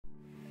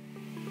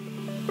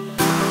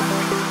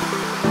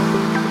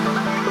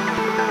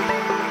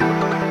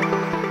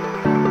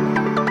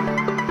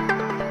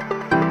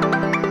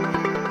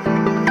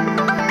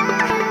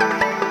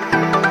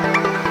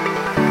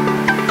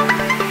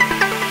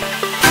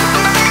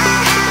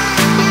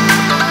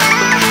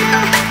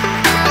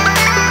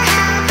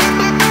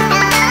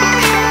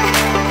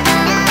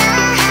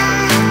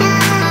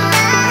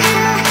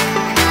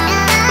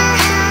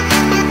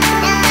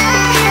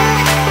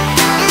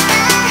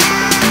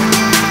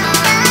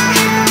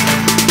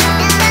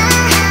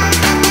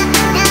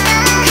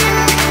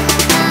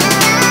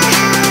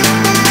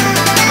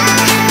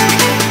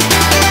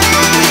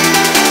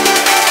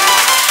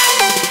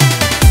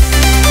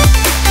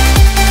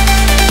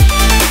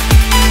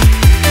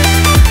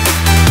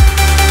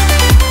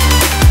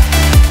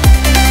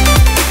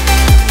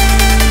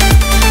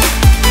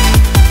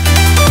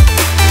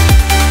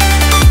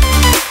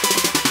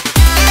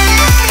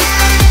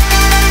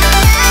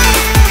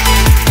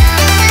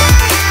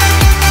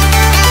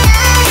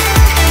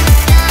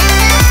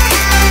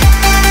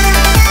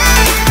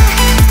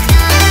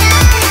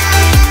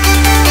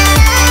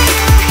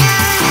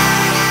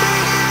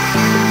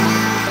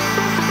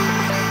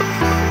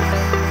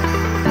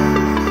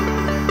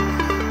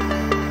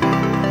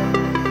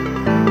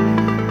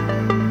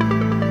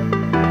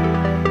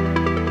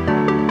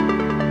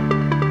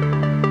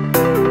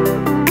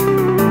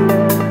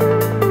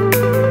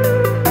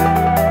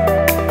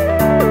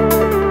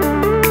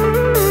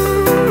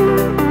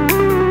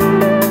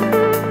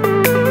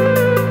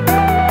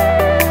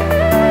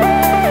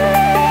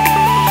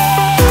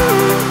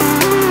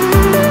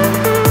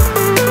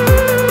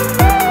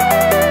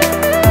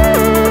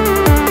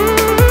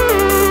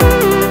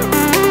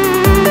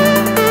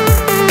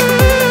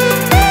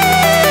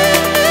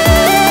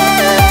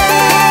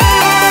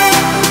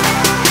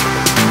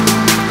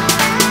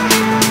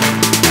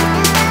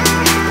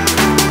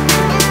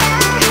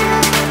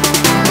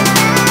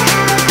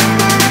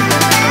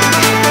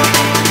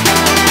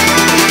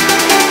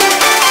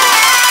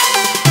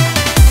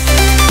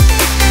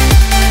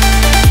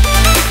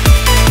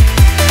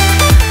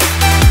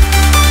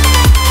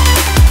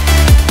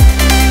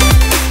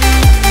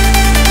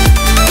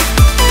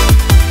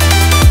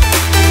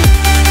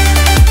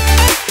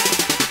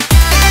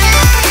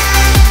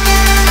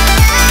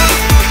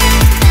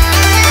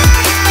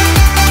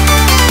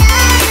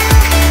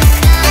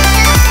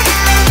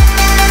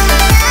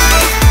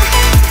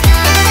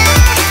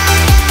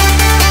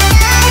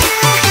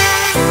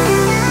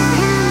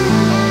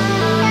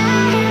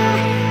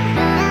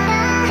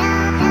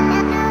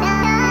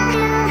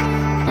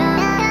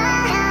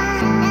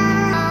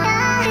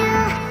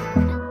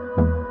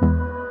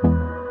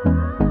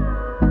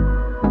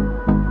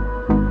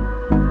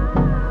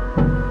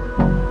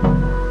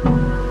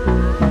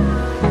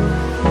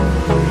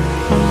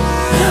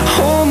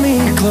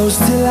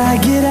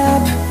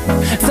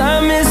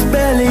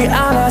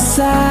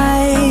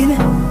side.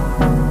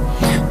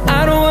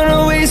 I don't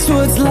wanna waste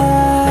what's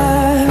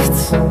left.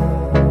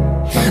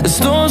 The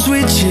storms we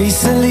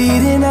chase are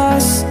leading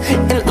us,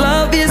 and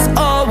love is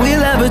all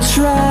we'll ever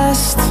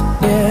trust.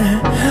 Yeah,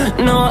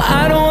 no,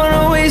 I don't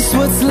wanna waste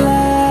what's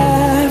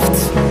left.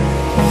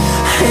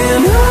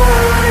 And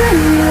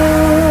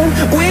on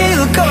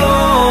we'll go,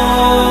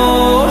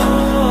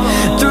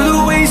 through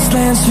the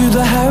wastelands, through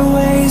the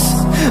highways,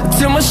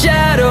 till my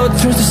shadow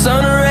turns to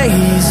sun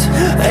rays.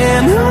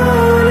 And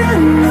on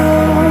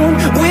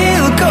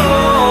we'll go,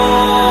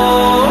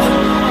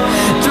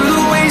 through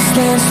the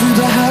wastelands, through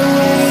the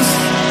highways,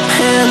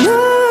 and on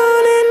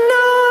we'll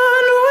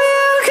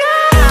go.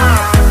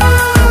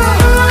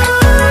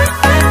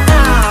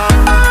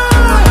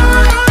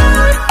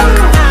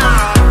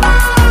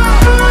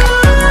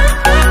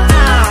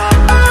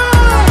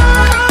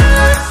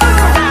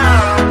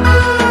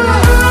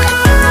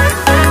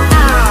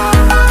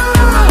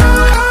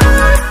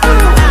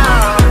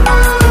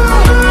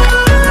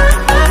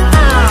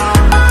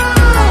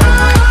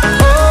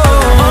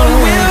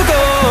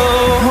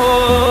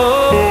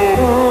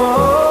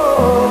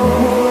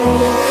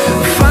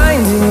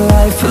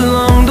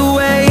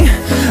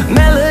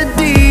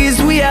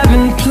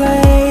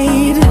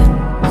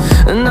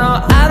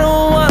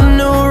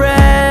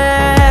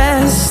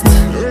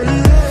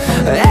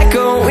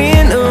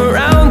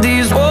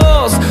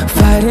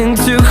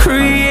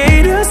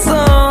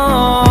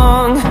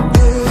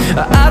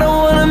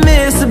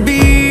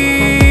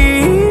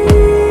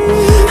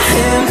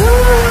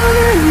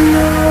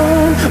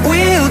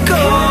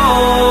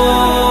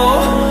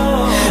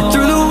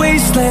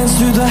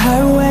 Through the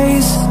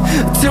highways,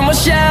 till my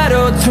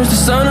shadow turns to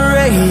sun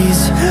rays.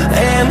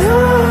 And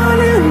on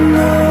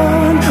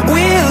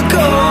we'll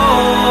go,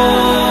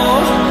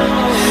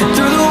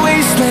 through the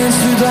wastelands,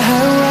 through the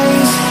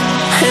highways,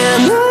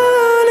 and on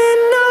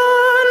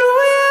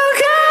we'll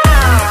go.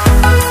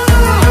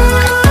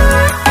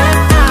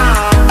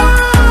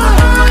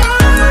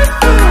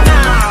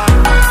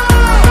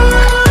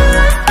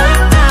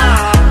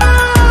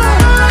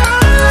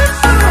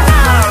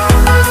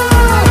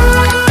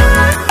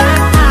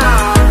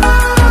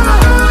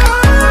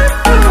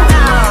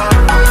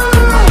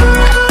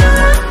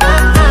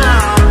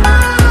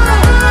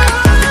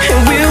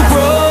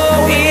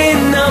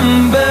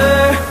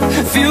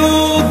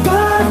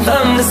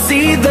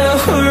 See the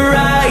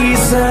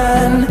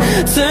horizon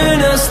turn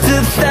us to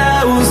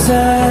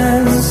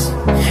thousands,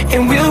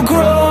 and we'll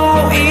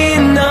grow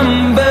in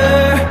number,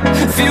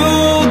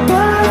 fueled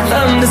by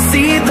them. To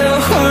see the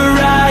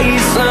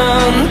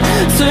horizon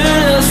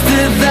turn us to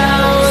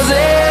thousands,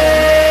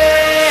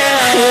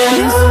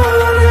 and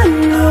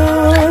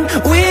on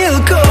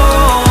we'll go,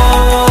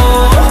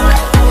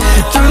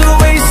 through the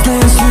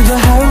wastelands, through the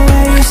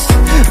highways,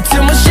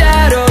 till my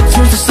shadow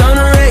turns to sun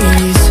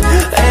rays.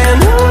 And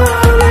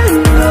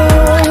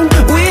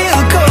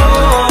we'll go,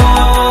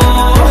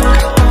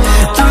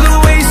 through the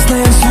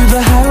wastelands,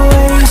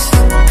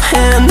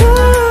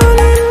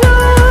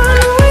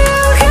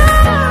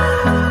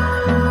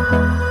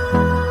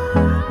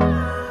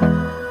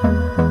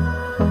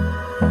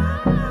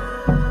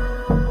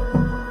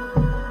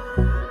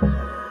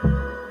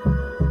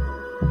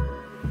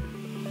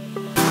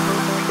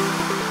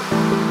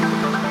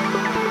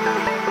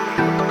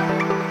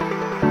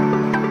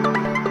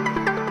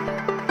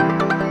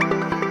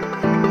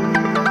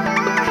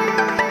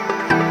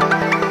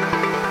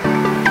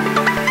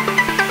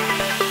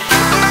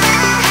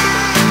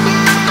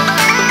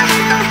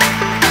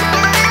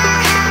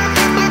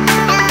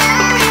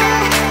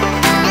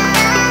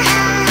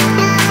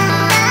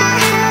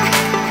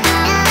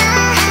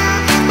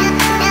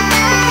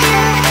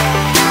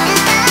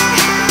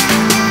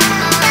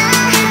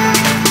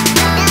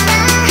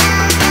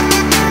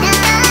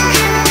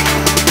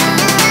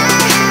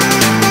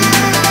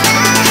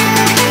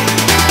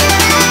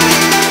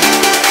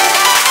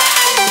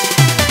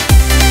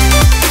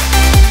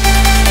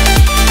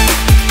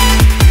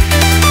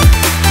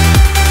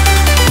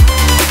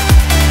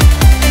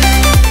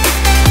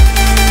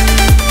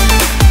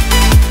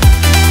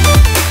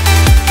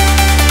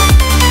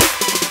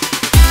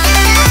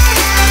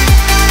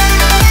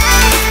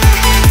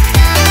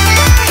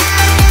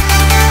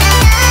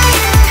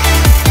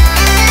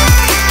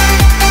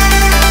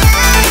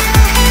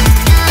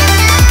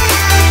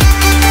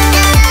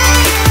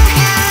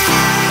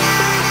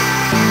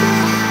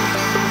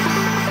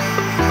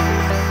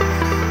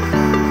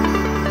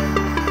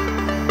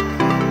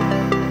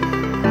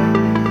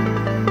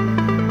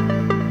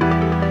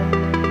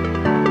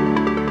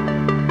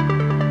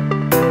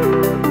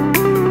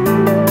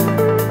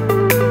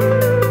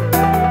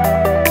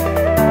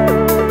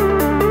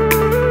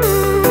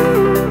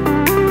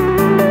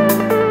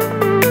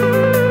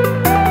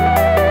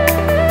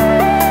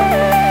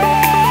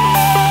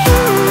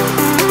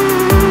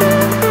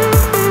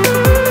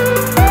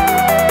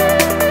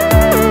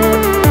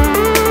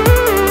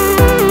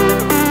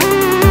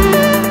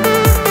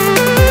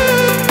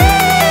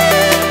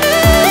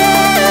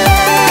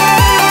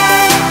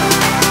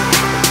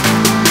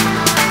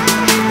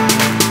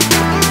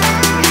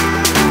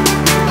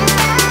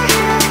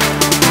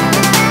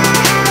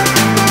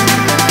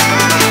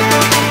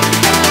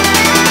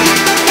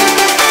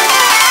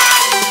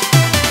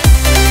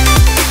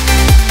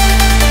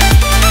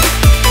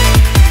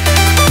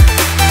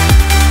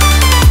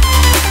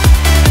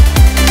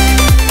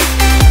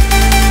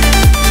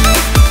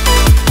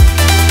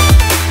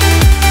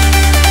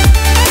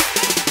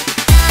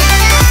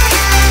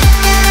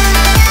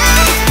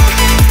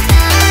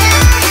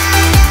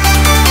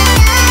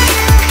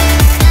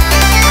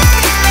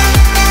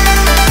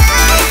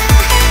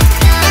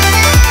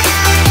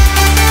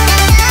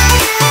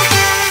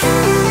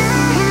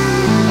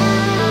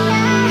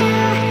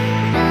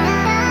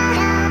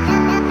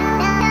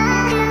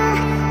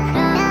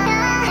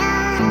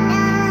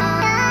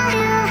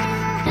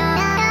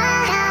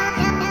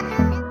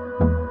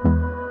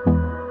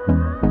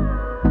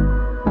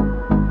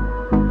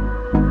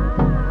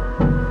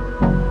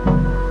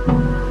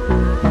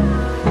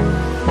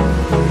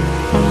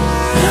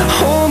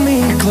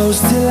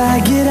 close till I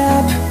get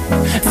up.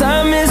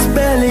 Time is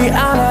barely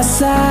on our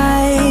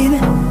side.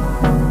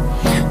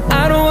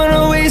 I don't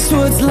wanna waste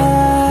what's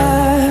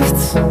left.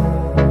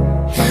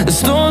 The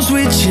storms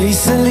we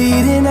chase are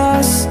leading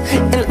us,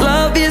 and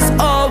love is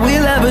all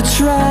we'll ever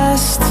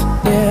trust.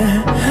 Yeah,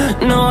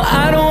 no,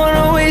 I don't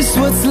wanna waste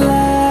what's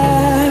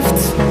left.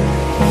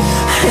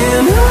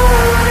 And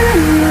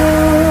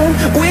on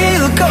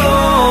we'll go,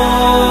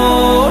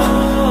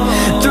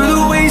 through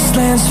the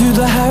wastelands, through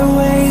the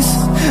highways,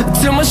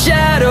 till my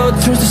shadow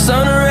turns to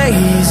sun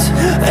rays.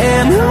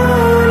 And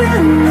on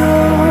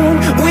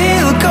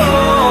we'll go,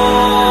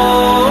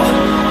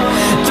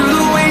 through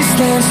the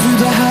wastelands, through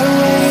the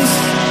highways,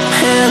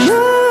 and on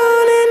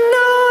we'll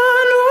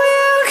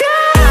go.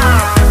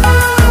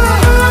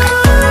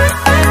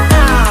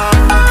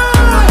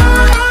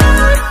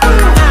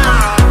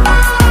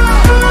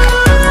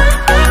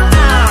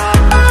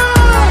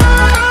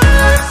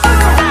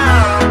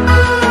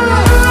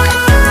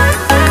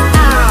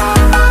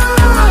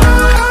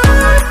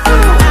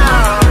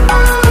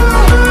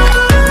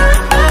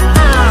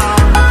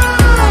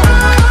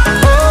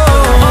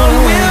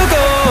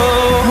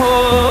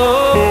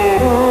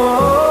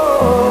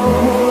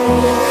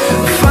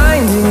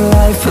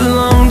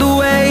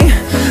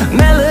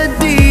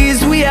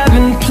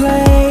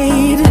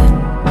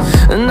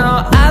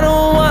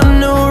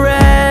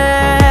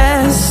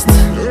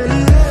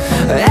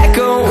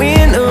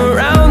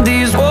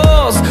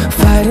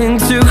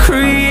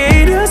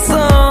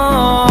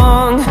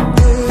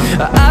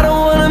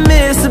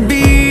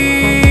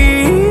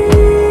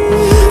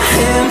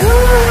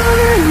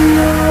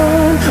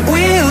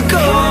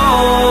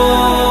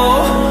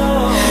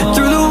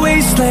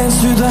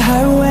 Through the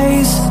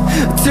highways,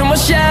 till my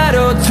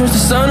shadow turns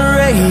to sun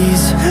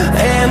rays.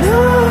 And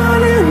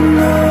on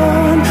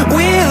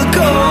we'll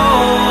go,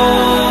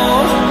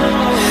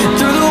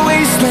 through the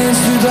wastelands,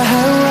 through the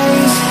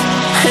highways,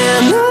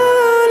 and on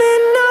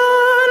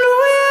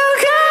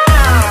we'll go.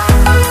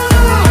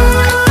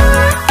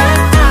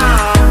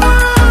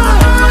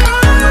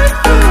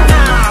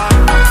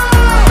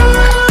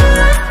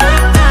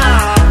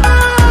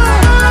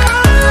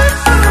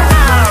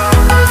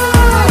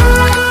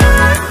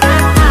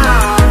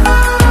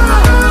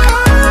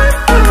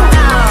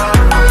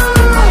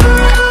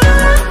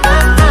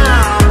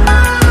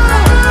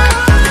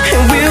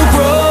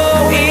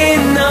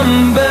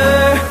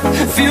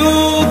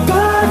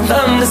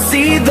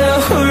 See the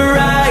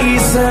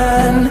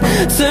horizon,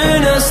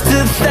 turn us to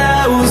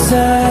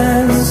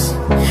thousands,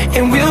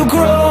 and we'll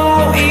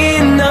grow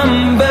in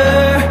number,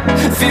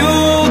 fuel